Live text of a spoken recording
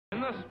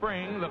This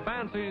spring, the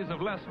fancies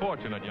of less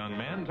fortunate young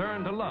men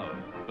turn to love.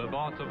 The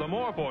thoughts of the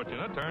more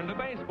fortunate turn to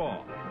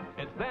baseball.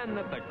 It's then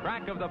that the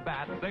crack of the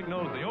bat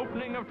signals the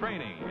opening of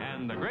training,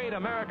 and the great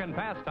American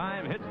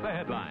pastime hits the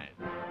headlines.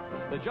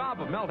 The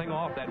job of melting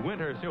off that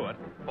winter suet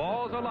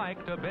falls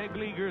alike to big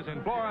leaguers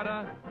in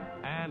Florida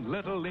and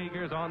little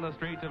leaguers on the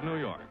streets of New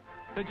York.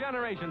 To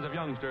generations of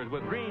youngsters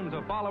with dreams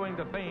of following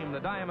to fame the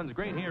Diamond's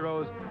great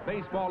heroes,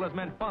 baseball has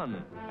meant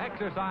fun,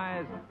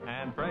 exercise,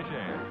 and fresh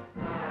air.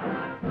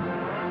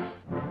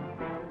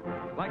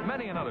 Like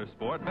many another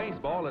sport,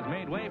 baseball has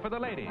made way for the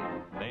ladies.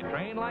 They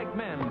train like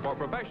men for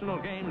professional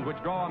games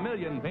which draw 1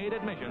 million paid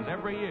admissions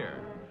every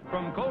year.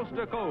 From coast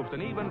to coast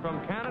and even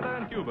from Canada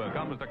and Cuba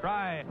comes the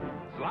cry,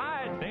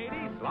 "Slide,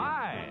 Sadie,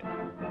 slide!"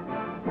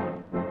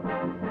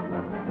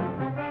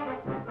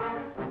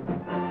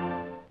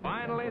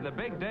 Finally, the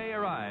big day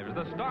arrives,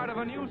 the start of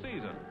a new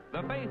season.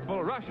 The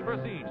faithful rush for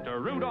seats to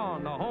root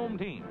on the home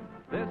team.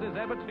 This is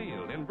Ebbets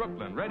Field in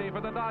Brooklyn, ready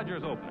for the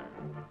Dodgers opener.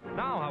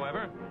 Now,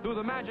 however, through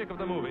the magic of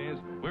the movies,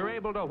 we're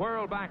able to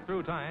whirl back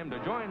through time to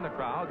join the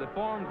crowd that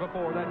formed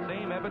before that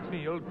same Ebbets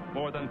Field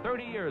more than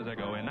 30 years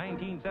ago in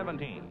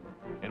 1917.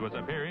 It was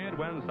a period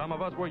when some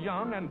of us were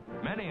young and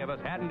many of us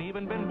hadn't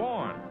even been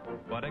born.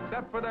 But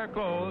except for their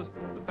clothes,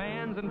 the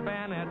fans and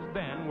fanettes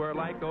then were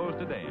like those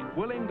today,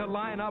 willing to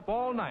line up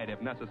all night if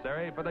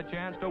necessary for the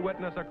chance to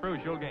witness a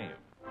crucial game.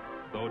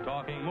 Though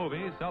talking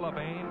movies,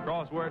 cellophane,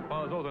 crossword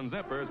puzzles, and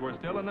zippers were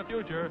still in the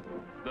future,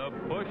 the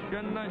push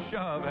and the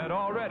shove had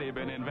already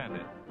been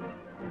invented.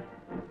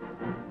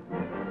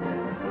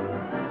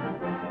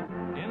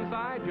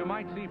 Inside, you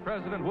might see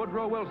President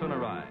Woodrow Wilson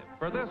arrive,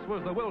 for this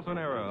was the Wilson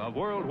era of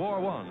World War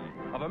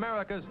I, of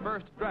America's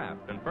first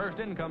draft and first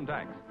income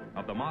tax,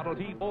 of the Model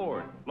T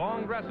Ford,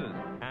 long dresses,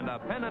 and a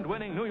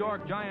pennant-winning New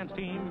York Giants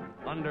team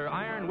under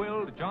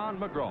iron-willed John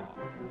McGraw.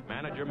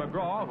 Manager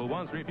McGraw, who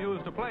once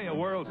refused to play a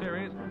World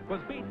Series, was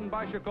beaten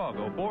by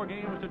Chicago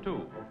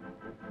 4-2.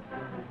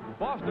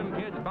 Boston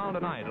kids found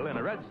an idol in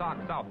a Red Sox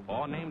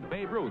southpaw named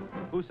Babe Ruth,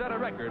 who set a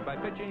record by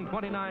pitching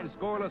 29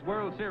 scoreless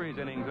World Series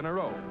innings in a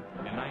row.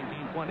 In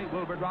 1920,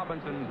 Wilbur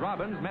Robinson's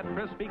Robins met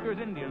Chris Speaker's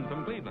Indians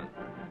from Cleveland.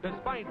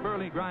 Despite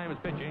Burley Grimes'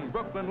 pitching,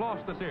 Brooklyn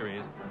lost the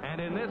series, and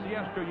in this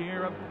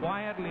yesteryear of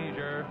quiet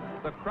leisure,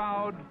 the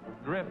crowd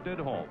drifted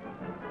home.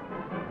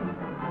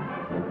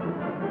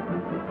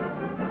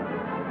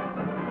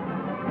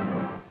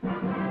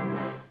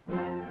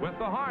 With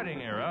the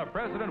Harding era,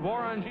 President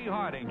Warren G.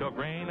 Harding took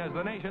reign as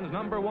the nation's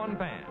 #1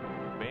 fan.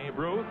 Babe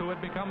Ruth, who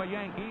had become a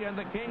Yankee and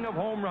the king of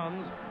home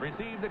runs,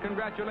 received the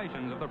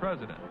congratulations of the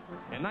president.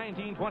 In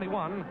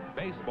 1921,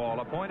 baseball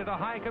appointed a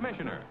high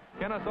commissioner,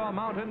 Kennesaw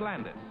Mountain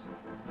Landis.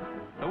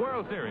 The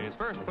World Series,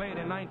 first played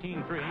in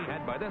 1903,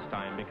 had by this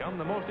time become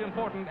the most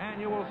important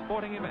annual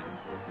sporting event.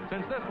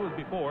 Since this was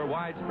before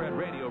widespread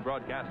radio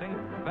broadcasting,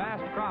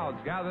 vast crowds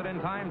gathered in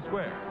Times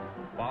Square.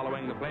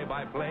 Following the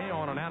play-by-play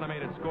on an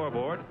animated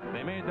scoreboard,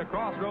 they made the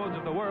crossroads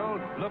of the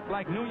world look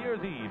like New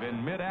Year's Eve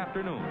in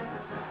mid-afternoon.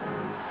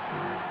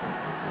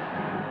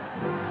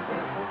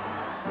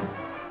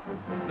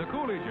 The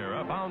Coolidge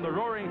era found the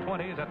Roaring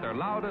Twenties at their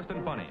loudest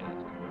and funniest.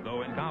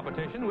 Though in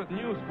competition with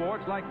new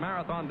sports like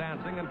marathon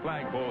dancing and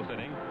flagpole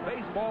sitting,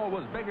 baseball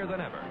was bigger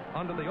than ever,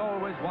 under the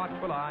always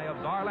watchful eye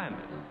of Czar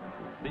Landis.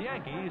 The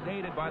Yankees,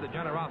 aided by the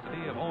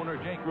generosity of owner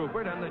Jake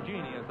Rupert and the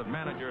genius of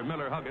manager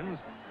Miller Huggins,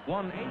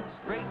 won 8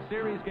 straight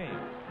series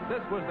games.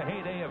 This was the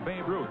heyday of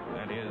Babe Ruth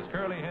and his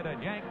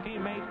curly-headed Yank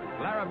teammate,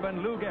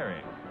 Larrabin Lou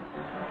Gehrig.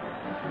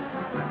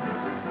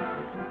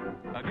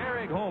 A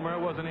Gehrig homer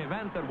was an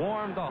event that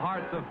warmed the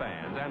hearts of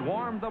fans and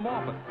warmed them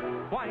often.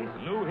 Twice,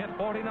 Lou hit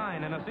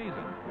 49 in a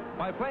season.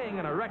 By playing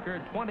in a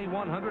record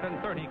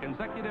 2,130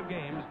 consecutive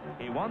games,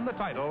 he won the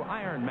title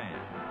Iron Man.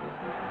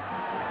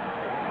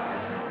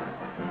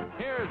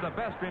 Here's the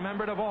best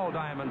remembered of all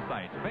Diamond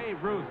sights,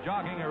 Babe Ruth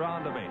jogging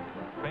around the base.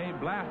 Babe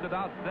blasted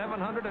out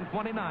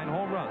 729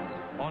 home runs.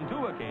 On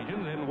 2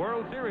 occasions in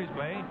World Series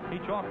play, he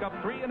chalked up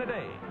 3 in a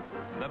day.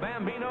 The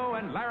Bambino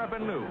and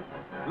Larrabin Lou,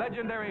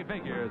 legendary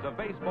figures of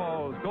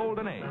baseball's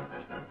golden age.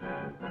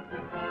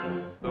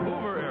 The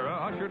Hoover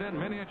era ushered in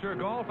miniature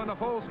golf and a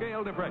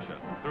full-scale depression.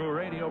 Through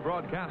radio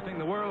broadcasting,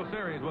 the World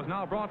Series was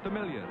now brought to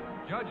millions.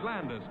 Judge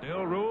Landis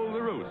still ruled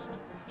the roost.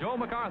 Joe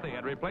McCarthy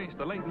had replaced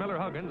the late Miller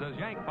Huggins as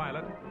Yank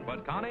pilot,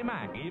 but Connie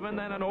Mack, even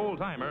then an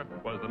old-timer,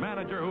 was the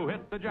manager who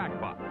hit the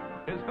jackpot.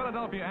 His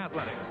Philadelphia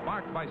Athletics,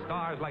 sparked by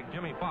stars like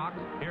Jimmy Fox,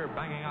 here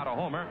banging out a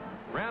homer,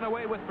 ran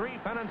away with 3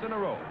 pennants in a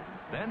row.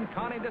 Then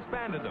Connie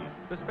disbanded them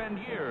to spend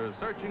years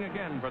searching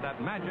again for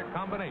that magic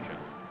combination.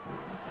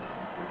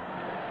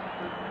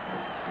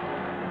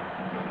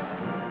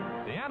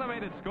 The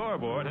animated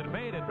scoreboard had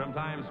faded from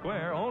Times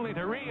Square only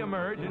to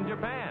re-emerge in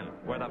Japan,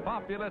 where the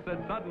populace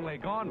had suddenly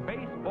gone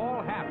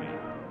baseball happy.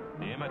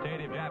 The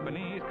imitative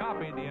Japanese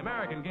copied the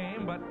American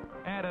game, but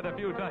added a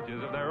few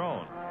touches of their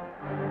own.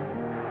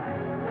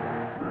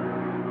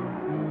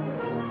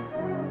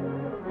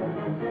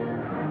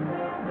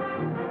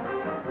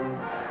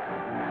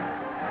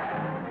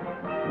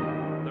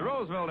 The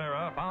Roosevelt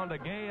era found a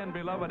gay and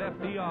beloved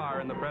FDR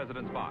in the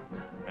president's box.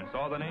 And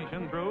saw the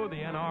nation through the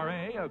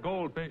NRA, a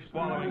goldfish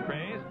swallowing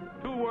craze,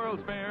 2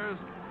 World's Fairs,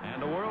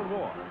 and a World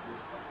War.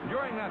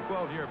 During that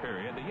 12-year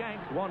period, the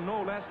Yanks won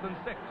no less than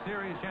 6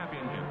 series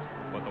championships,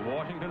 but the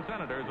Washington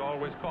Senators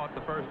always caught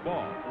the first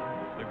ball.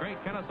 The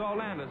great Kennesaw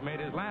Landis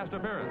made his last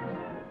appearance.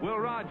 Will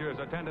Rogers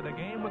attended a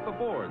game with the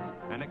Fords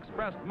and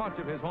expressed much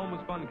of his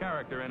homespun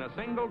character in a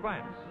single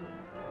glance.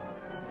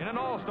 In an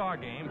all-star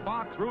game,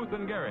 Fox, Ruth,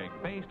 and Gehrig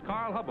faced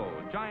Carl Hubble,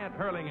 giant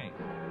hurling ace.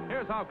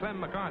 Here's how Clem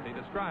McCarthy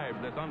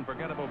described this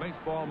unforgettable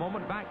baseball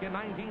moment back in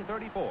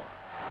 1934.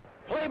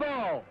 Play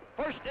ball.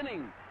 First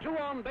inning. 2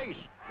 on base.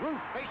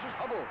 Ruth faces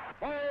Hubble.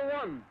 Ball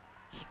 1.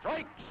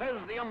 Strike, says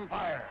the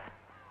umpire.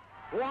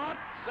 What,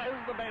 says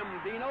the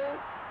Bambino?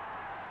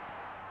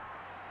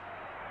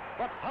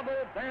 But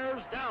Hubble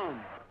bears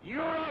down.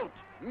 You're out,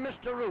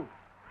 Mr. Ruth.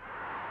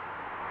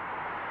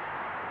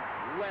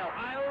 Well,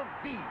 I'll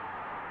be.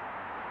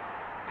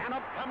 And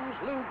up comes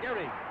Lou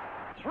Gehrig.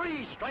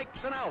 3 strikes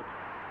and out.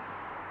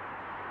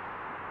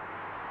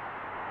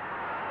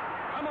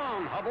 Come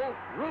on, Hubble.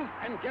 Ruth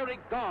and Gehrig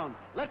gone.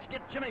 Let's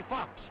get Jimmy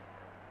Fox.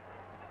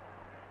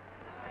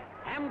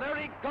 And there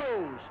he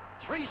goes.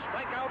 3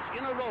 strikeouts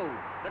in a row.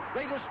 The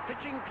greatest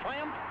pitching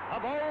triumph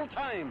of all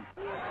time.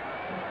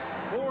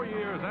 4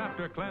 years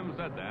after Clem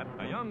said that,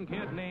 a young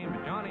kid named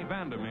Johnny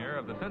Vandermeer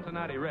of the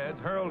Cincinnati Reds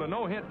hurled a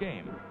no-hit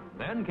game.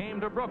 Then came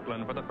to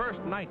Brooklyn for the first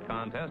night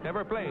contest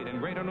ever played in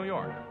Greater New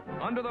York.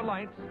 Under the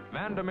lights,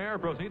 Vandermeer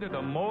proceeded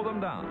to mow them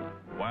down.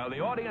 While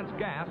the audience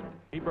gasped,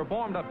 he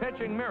performed a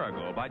pitching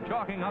miracle by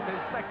chalking up his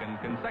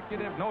 2nd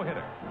consecutive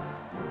no-hitter.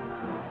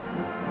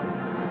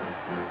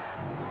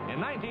 In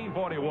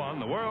 1941,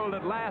 the world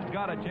at last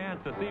got a chance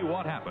to see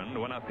what happened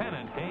when a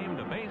pennant came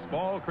to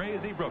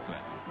baseball-crazy Brooklyn.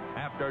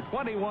 After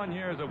 21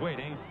 years of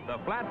waiting, the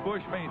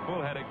Flatbush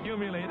faithful had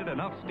accumulated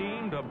enough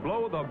steam to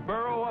blow the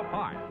borough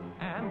apart,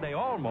 and they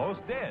almost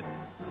did.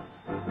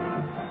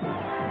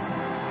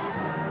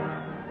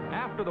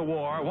 After the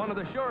war, one of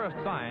the surest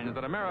signs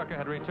that America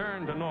had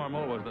returned to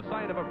normal was the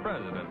sight of a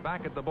president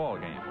back at the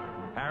ballgame.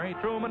 Harry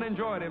Truman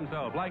enjoyed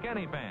himself like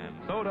any fan,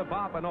 soda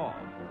pop and all.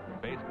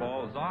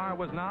 Baseball czar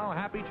was now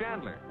Happy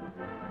Chandler.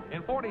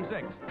 In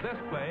 '46, this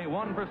play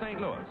won for St.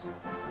 Louis.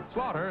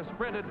 Slaughter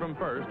sprinted from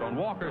first on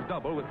Walker's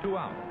double with 2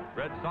 out.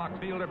 Red Sox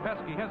fielder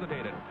Pesky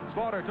hesitated.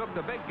 Slaughter took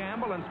the big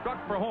gamble and struck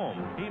for home.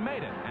 He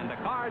made it, and the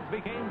Cards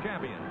became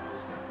champions.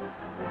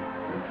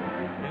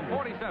 In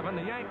 '47,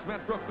 the Yanks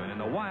met Brooklyn in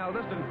the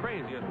wildest and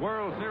craziest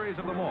World Series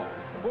of them all.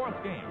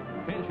 4th game,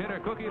 pinch hitter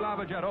Cookie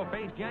Lavagetto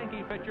faced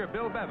Yankee pitcher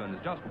Bill Bevins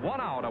just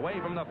 1 out away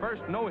from the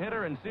first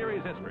no-hitter in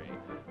series history.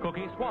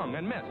 Cookie swung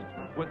and missed.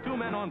 With 2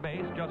 men on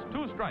base, just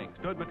 2 strikes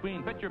stood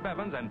between pitcher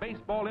Bevins and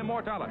baseball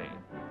immortality.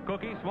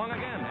 Cookie swung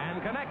again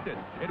and connected.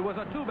 It was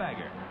a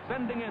 2-bagger,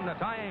 sending in the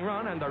tying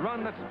run and the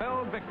run that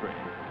spelled victory.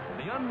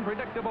 The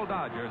unpredictable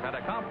Dodgers had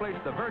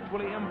accomplished the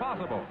virtually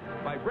impossible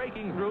by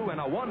breaking through in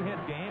a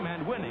 1-hit game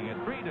and winning it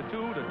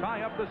 3-2 to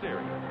tie up the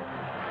series.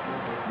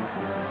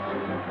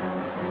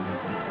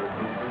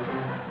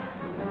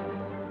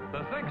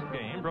 The 6th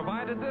game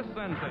provided this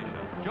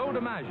sensation. Joe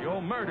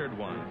DiMaggio murdered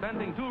one,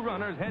 sending 2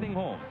 runners heading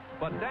home.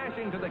 But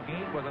dashing to the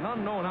gate was an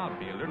unknown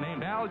outfielder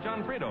named Al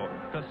Gianfrido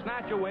to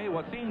snatch away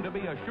what seemed to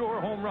be a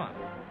sure home run.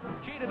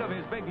 Cheated of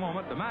his big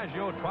moment,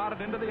 DiMaggio trotted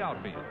into the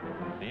outfield.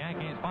 The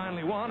Yankees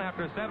finally won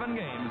after 7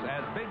 games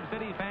as big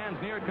city fans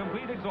neared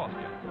complete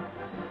exhaustion.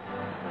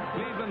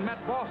 Cleveland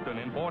met Boston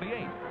in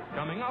 '48.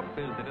 Coming up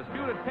is the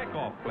disputed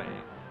pickoff play.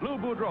 Lou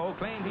Boudreau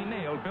claimed he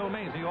nailed Phil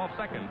Mazie off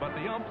second, but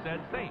the ump said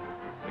safe.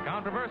 The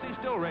controversy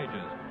still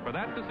rages, for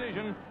that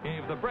decision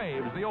gave the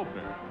Braves the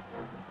opener.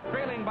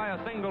 Trailing by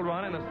a single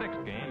run in the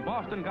 6th game,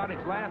 Boston got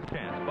its last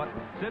chance, but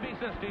Sibby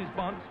Sisti's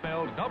bunt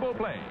spelled double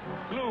play.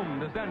 Gloom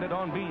descended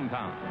on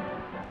Beantown.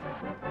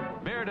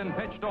 Bearden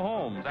pitched to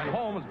Holmes, and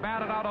Holmes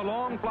batted out a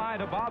long fly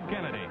to Bob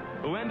Kennedy,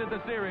 who ended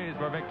the series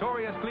for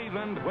victorious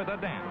Cleveland with a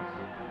dance.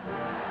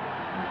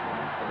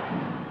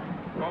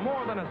 For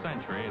more than a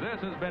century, this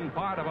has been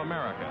part of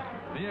America.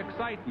 The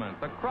excitement,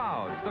 the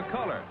crowds, the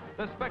color,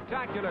 the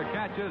spectacular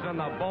catches and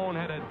the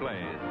boneheaded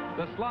plays,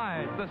 the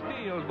slides, the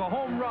steals, the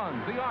home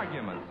runs, the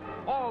arguments,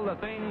 all the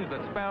things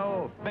that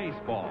spell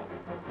baseball.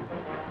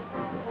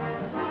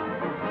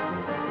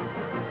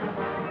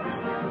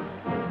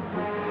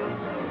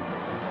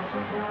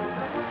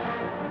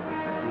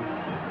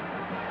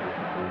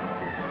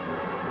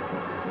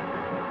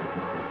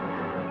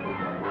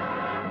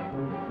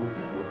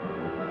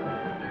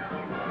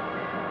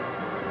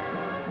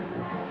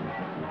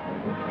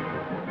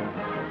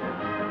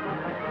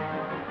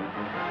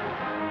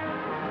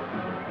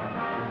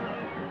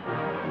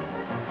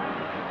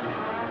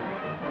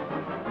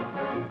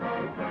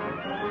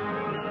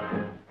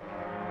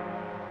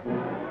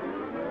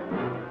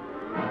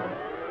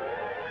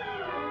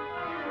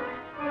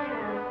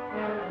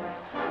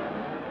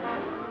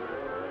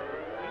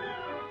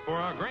 For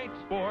a great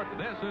sport,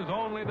 this is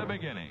only the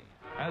beginning.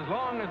 As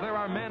long as there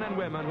are men and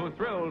women who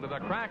thrill to the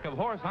crack of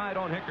horsehide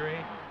on hickory,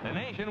 the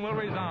nation will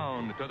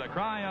resound to the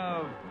cry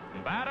of,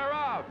 "Batter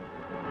up!"